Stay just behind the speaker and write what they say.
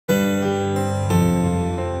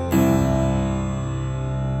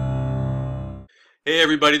Hey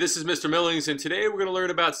everybody, this is Mr. Millings, and today we're going to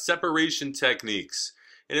learn about separation techniques.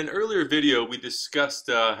 In an earlier video, we discussed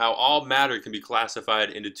how all matter can be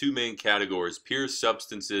classified into two main categories, pure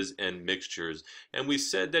substances and mixtures. And we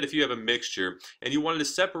said that if you have a mixture and you wanted to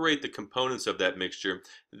separate the components of that mixture,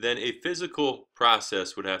 then a physical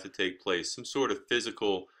process would have to take place. Some sort of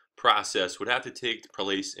physical process would have to take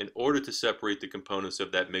place in order to separate the components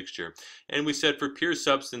of that mixture. And we said for pure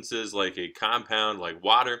substances like a compound, like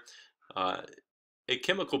water, a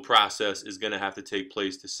chemical process is going to have to take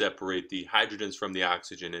place to separate the hydrogens from the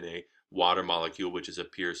oxygen in a water molecule, which is a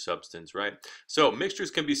pure substance, right? So mixtures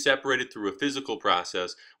can be separated through a physical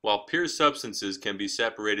process, while pure substances can be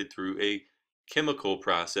separated through a chemical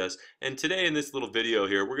process. And today in this little video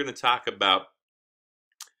here, we're going to talk about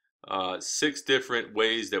 6 different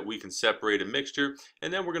ways that we can separate a mixture,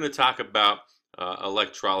 and then we're going to talk about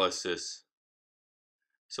electrolysis.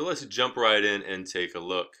 So let's jump right in and take a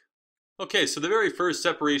look. Okay, so the very first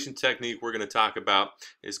separation technique we're going to talk about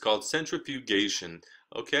is called centrifugation.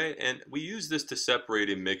 Okay, and we use this to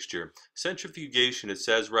separate a mixture. Centrifugation, it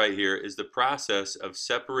says right here, is the process of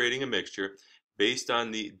separating a mixture based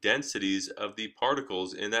on the densities of the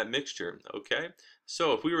particles in that mixture. Okay,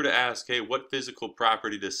 so if we were to ask, hey, what physical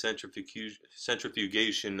property does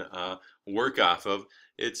centrifugation work off of?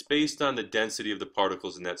 It's based on the density of the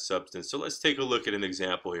particles in that substance. So let's take a look at an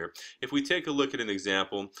example here. If we take a look at an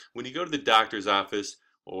example, when you go to the doctor's office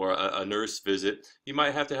or a nurse visit, you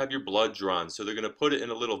might have to have your blood drawn. So they're going to put it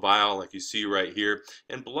in a little vial like you see right here.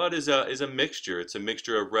 And blood is a mixture. It's a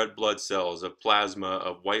mixture of red blood cells, of plasma,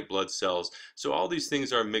 of white blood cells. So all these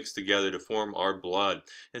things are mixed together to form our blood.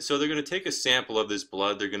 And so they're going to take a sample of this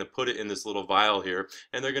blood, they're going to put it in this little vial here,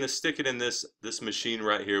 and they're going to stick it in this machine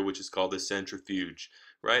right here, which is called a centrifuge.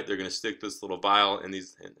 Right? They're going to stick this little vial in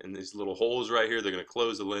these little holes right here. They're going to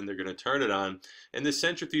close the lid. They're going to turn it on, and this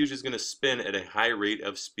centrifuge is going to spin at a high rate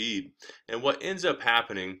of speed. And what ends up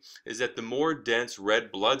happening is that the more dense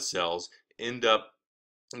red blood cells end up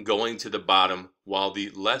going to the bottom, while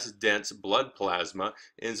the less dense blood plasma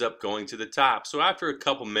ends up going to the top. So after a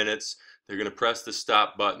couple minutes, they're going to press the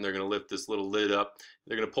stop button, they're going to lift this little lid up,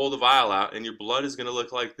 they're going to pull the vial out, and your blood is going to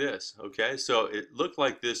look like this. Okay, so it looked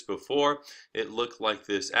like this before, it looked like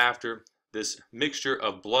this after. This mixture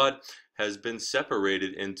of blood has been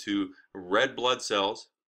separated into red blood cells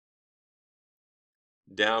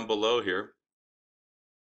down below here,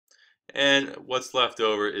 and what's left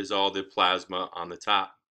over is all the plasma on the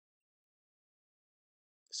top.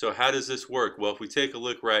 So how does this work? Well, if we take a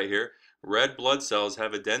look right here, red blood cells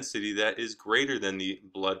have a density that is greater than the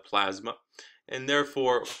blood plasma, and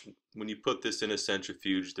therefore when you put this in a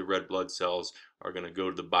centrifuge, the red blood cells are going to go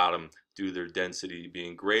to the bottom due to their density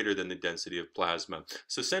being greater than the density of plasma.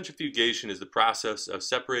 So centrifugation is the process of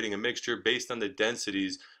separating a mixture based on the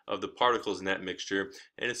densities of the particles in that mixture,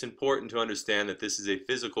 and it's important to understand that this is a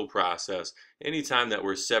physical process. Anytime that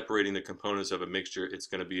we're separating the components of a mixture, it's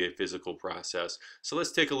going to be a physical process. So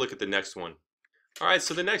let's take a look at the next one. Alright,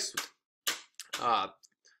 so the next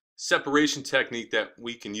separation technique that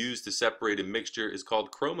we can use to separate a mixture is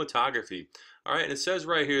called chromatography. Alright, and it says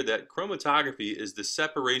right here that chromatography is the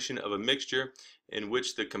separation of a mixture in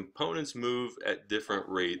which the components move at different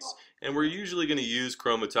rates. And we're usually going to use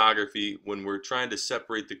chromatography when we're trying to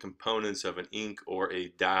separate the components of an ink or a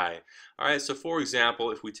dye. Alright, so for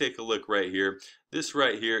example, if we take a look right here, this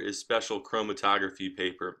right here is special chromatography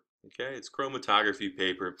paper. Okay, it's chromatography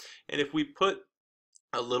paper, and if we put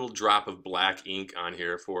a little drop of black ink on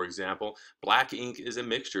here, for example, black ink is a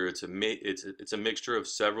mixture. It's a mixture of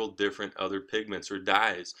several different other pigments or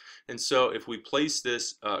dyes. And so if we place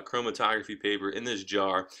this chromatography paper in this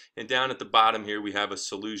jar, and down at the bottom here we have a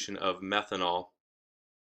solution of methanol,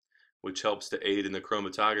 which helps to aid in the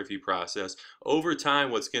chromatography process. Over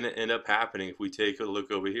time, what's going to end up happening, if we take a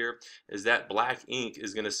look over here, is that black ink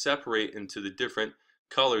is going to separate into the different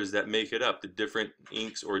colors that make it up, the different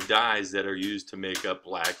inks or dyes that are used to make up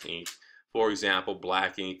black ink. For example,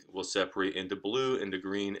 black ink will separate into blue, into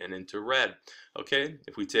green, and into red. Okay,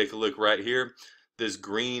 if we take a look right here, this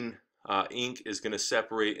green ink is going to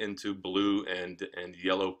separate into blue and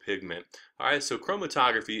yellow pigment. Alright, so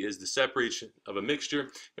chromatography is the separation of a mixture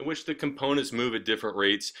in which the components move at different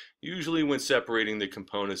rates, usually when separating the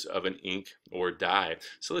components of an ink or dye.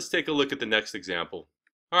 So let's take a look at the next example.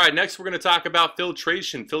 Alright, next we're going to talk about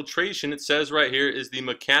filtration. Filtration, it says right here, is the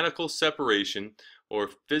mechanical separation or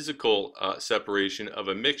physical separation of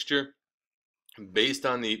a mixture based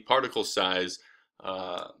on the particle size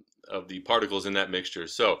of the particles in that mixture.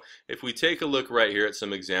 So if we take a look right here at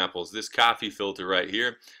some examples, this coffee filter right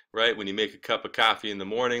here, right, when you make a cup of coffee in the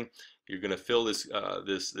morning, You're going to fill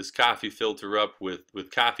this coffee filter up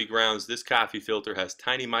with coffee grounds. This coffee filter has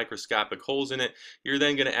tiny microscopic holes in it. You're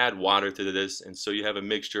then going to add water to this, and so you have a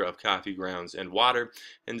mixture of coffee grounds and water.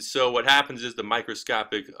 And so what happens is the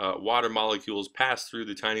microscopic water molecules pass through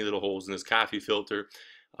the tiny little holes in this coffee filter,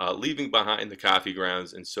 leaving behind the coffee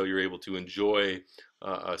grounds, and so you're able to enjoy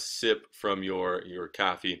a sip from your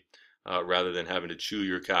coffee. Rather than having to chew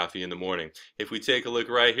your coffee in the morning. If we take a look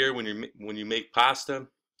right here, when you make pasta,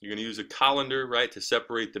 you're going to use a colander, right, to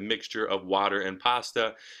separate the mixture of water and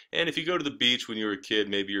pasta. And if you go to the beach when you were a kid,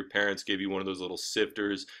 maybe your parents gave you one of those little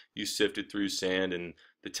sifters. You sifted through sand, and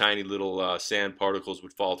the tiny little sand particles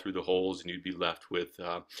would fall through the holes, and you'd be left with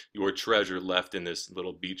your treasure left in this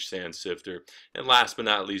little beach sand sifter. And last but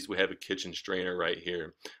not least, we have a kitchen strainer right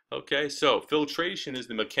here. Okay, so filtration is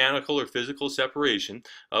the mechanical or physical separation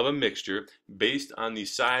of a mixture based on the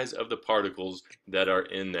size of the particles that are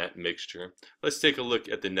in that mixture. Let's take a look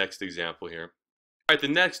at the next example here. All right, the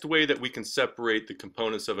next way that we can separate the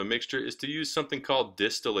components of a mixture is to use something called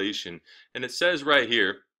distillation. And it says right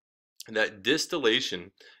here that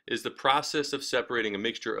distillation is the process of separating a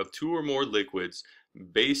mixture of two or more liquids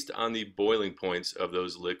based on the boiling points of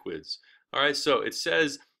those liquids. All right, so it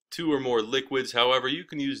says two or more liquids. However, you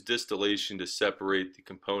can use distillation to separate the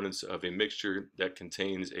components of a mixture that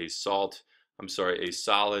contains a solid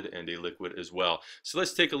and a liquid as well. So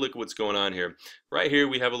let's take a look at what's going on here. Right here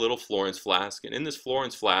we have a little Florence flask, and in this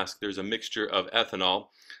Florence flask there's a mixture of ethanol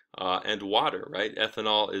and water, right?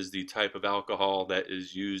 Ethanol is the type of alcohol that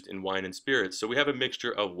is used in wine and spirits. So we have a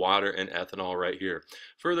mixture of water and ethanol right here.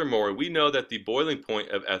 Furthermore, we know that the boiling point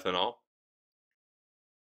of ethanol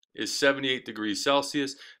is 78 degrees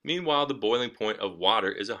Celsius. Meanwhile, the boiling point of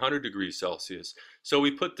water is 100 degrees Celsius. So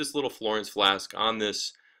we put this little Florence flask on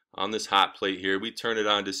this hot plate here. We turn it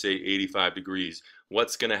on to say 85 degrees.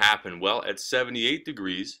 What's going to happen? Well, at 78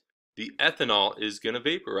 degrees, the ethanol is going to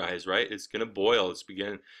vaporize, right? It's going to boil. It's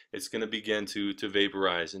going to begin to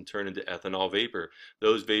vaporize and turn into ethanol vapor.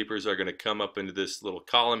 Those vapors are going to come up into this little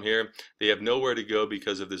column here. They have nowhere to go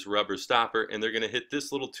because of this rubber stopper, and they're going to hit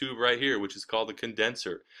this little tube right here, which is called a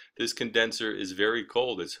condenser. This condenser is very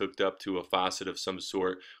cold. It's hooked up to a faucet of some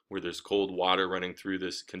sort where there's cold water running through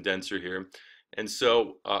this condenser here. And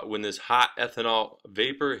so when this hot ethanol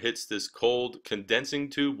vapor hits this cold condensing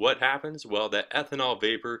tube, what happens? Well, that ethanol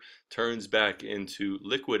vapor turns back into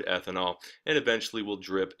liquid ethanol and eventually will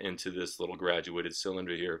drip into this little graduated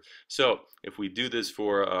cylinder here. So if we do this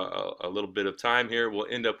for a little bit of time here, we'll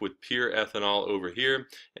end up with pure ethanol over here,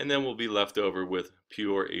 and then we'll be left over with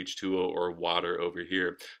pure H2O or water over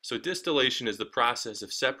here. So distillation is the process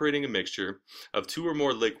of separating a mixture of two or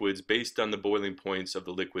more liquids based on the boiling points of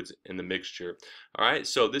the liquids in the mixture. All right,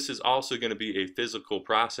 so this is also going to be a physical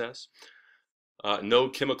process. No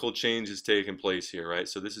chemical change is taking place here, right?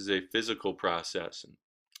 So this is a physical process.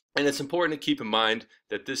 And it's important to keep in mind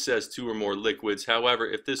that this says two or more liquids. However,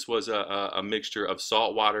 if this was a mixture of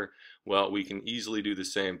salt water, well, we can easily do the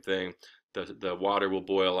same thing. The water will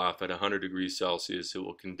boil off at 100 degrees Celsius. It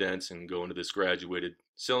will condense and go into this graduated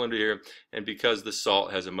cylinder here. And because the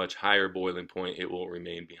salt has a much higher boiling point, it will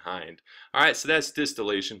remain behind. All right, so that's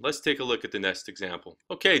distillation. Let's take a look at the next example.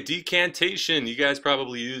 Okay, decantation. You guys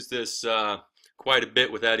probably use this quite a bit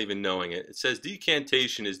without even knowing it. It says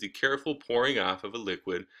decantation is the careful pouring off of a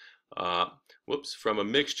liquid from a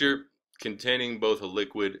mixture containing both a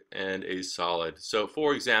liquid and a solid. So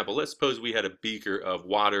for example, let's suppose we had a beaker of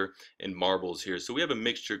water and marbles here. So we have a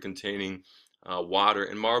mixture containing water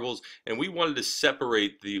and marbles, and we wanted to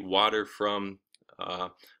separate the water from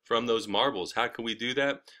those marbles. How can we do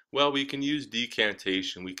that? Well, we can use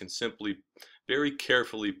decantation. We can simply very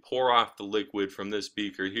carefully pour off the liquid from this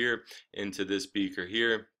beaker here into this beaker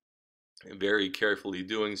here, very carefully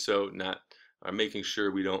doing so, not making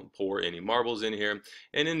sure we don't pour any marbles in here.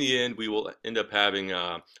 And in the end, we will end up having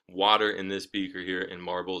water in this beaker here and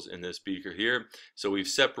marbles in this beaker here. So we've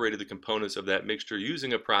separated the components of that mixture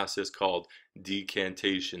using a process called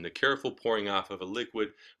decantation, the careful pouring off of a liquid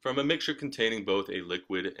from a mixture containing both a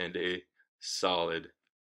liquid and a solid.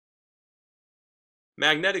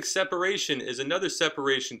 Magnetic separation is another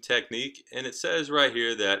separation technique, and it says right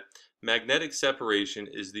here that magnetic separation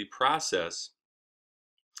is the process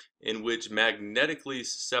in which magnetically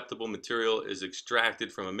susceptible material is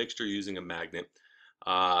extracted from a mixture using a magnet.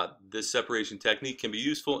 This separation technique can be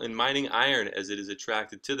useful in mining iron as it is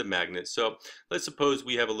attracted to the magnet. So let's suppose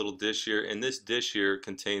we have a little dish here, and this dish here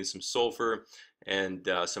contains some sulfur and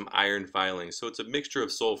some iron filings. So it's a mixture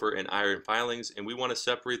of sulfur and iron filings, and we want to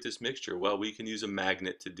separate this mixture. Well, we can use a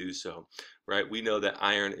magnet to do so, right? We know that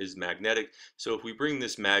iron is magnetic, so if we bring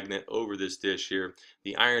this magnet over this dish here,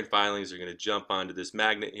 the iron filings are going to jump onto this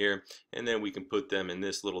magnet here, and then we can put them in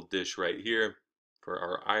this little dish right here for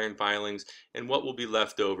our iron filings, and what will be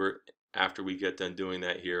left over after we get done doing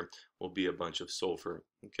that here will be a bunch of sulfur.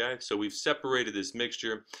 Okay, so we've separated this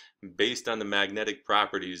mixture based on the magnetic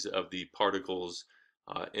properties of the particles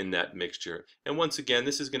in that mixture. And once again,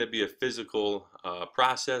 this is going to be a physical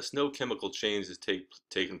process. No chemical change has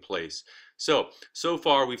taken place. So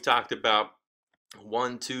far we've talked about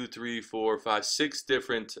 1, 2, 3, 4, 5, 6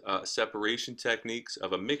 different separation techniques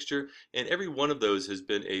of a mixture, and every one of those has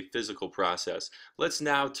been a physical process. Let's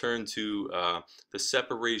now turn to the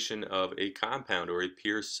separation of a compound or a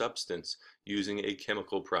pure substance using a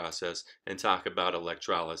chemical process and talk about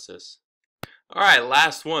electrolysis. All right,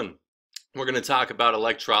 last one. We're going to talk about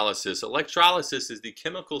electrolysis. Electrolysis is the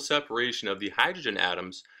chemical separation of the hydrogen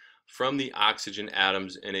atoms from the oxygen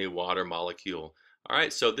atoms in a water molecule. All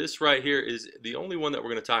right, so this right here is the only one that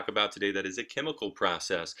we're going to talk about today that is a chemical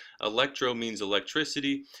process. Electro means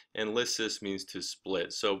electricity, and lysis means to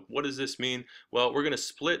split. So what does this mean? Well, we're going to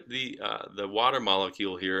split the water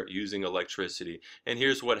molecule here using electricity. And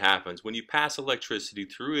here's what happens. When you pass electricity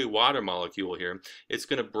through a water molecule here, it's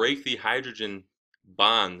going to break the hydrogen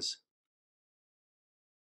bonds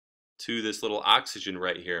to this little oxygen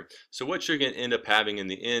right here. So what you're going to end up having in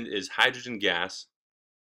the end is hydrogen gas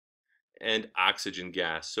and oxygen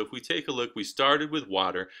gas. So if we take a look, we started with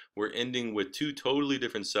water, we're ending with two totally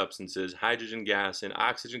different substances, hydrogen gas and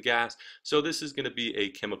oxygen gas. So this is going to be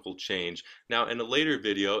a chemical change. Now in a later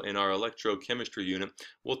video in our electrochemistry unit,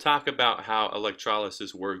 we'll talk about how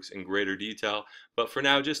electrolysis works in greater detail, but for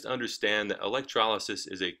now just understand that electrolysis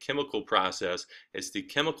is a chemical process. It's the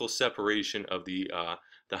chemical separation of the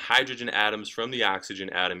hydrogen atoms from the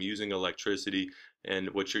oxygen atom using electricity.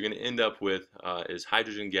 And what you're going to end up with is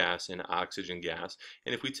hydrogen gas and oxygen gas.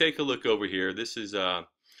 And if we take a look over here, this is an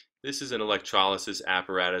electrolysis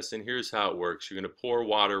apparatus, and here's how it works. You're going to pour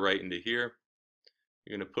water right into here.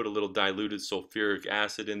 You're going to put a little diluted sulfuric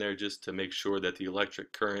acid in there just to make sure that the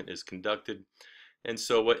electric current is conducted. And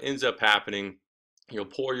so what ends up happening, you'll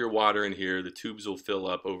pour your water in here, the tubes will fill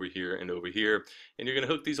up over here, and you're going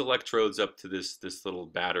to hook these electrodes up to this little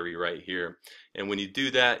battery right here. And when you do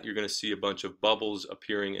that, you're going to see a bunch of bubbles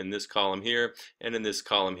appearing in this column here and in this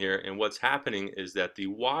column here. And what's happening is that the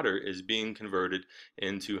water is being converted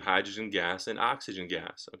into hydrogen gas and oxygen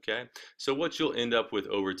gas. Okay, so what you'll end up with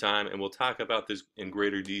over time, and we'll talk about this in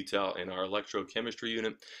greater detail in our electrochemistry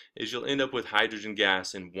unit, is you'll end up with hydrogen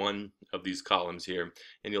gas in one of these columns here,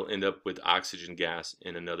 and you'll end up with oxygen gas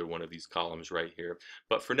in another one of these columns right here.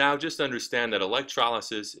 But for now, just understand that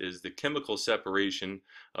electrolysis is the chemical separation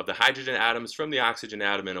of the hydrogen atoms from the oxygen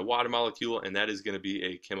atom in a water molecule, and that is going to be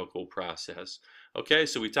a chemical process. Okay,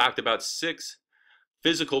 so we talked about 6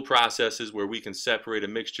 physical processes where we can separate a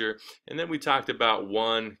mixture, and then we talked about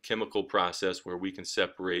one chemical process where we can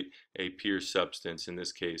separate a pure substance, in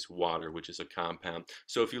this case water, which is a compound.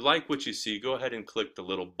 So if you like what you see, go ahead and click the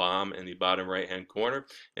little bomb in the bottom right hand corner,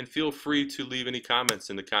 and feel free to leave any comments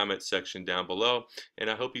in the comment section down below, and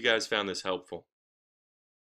I hope you guys found this helpful.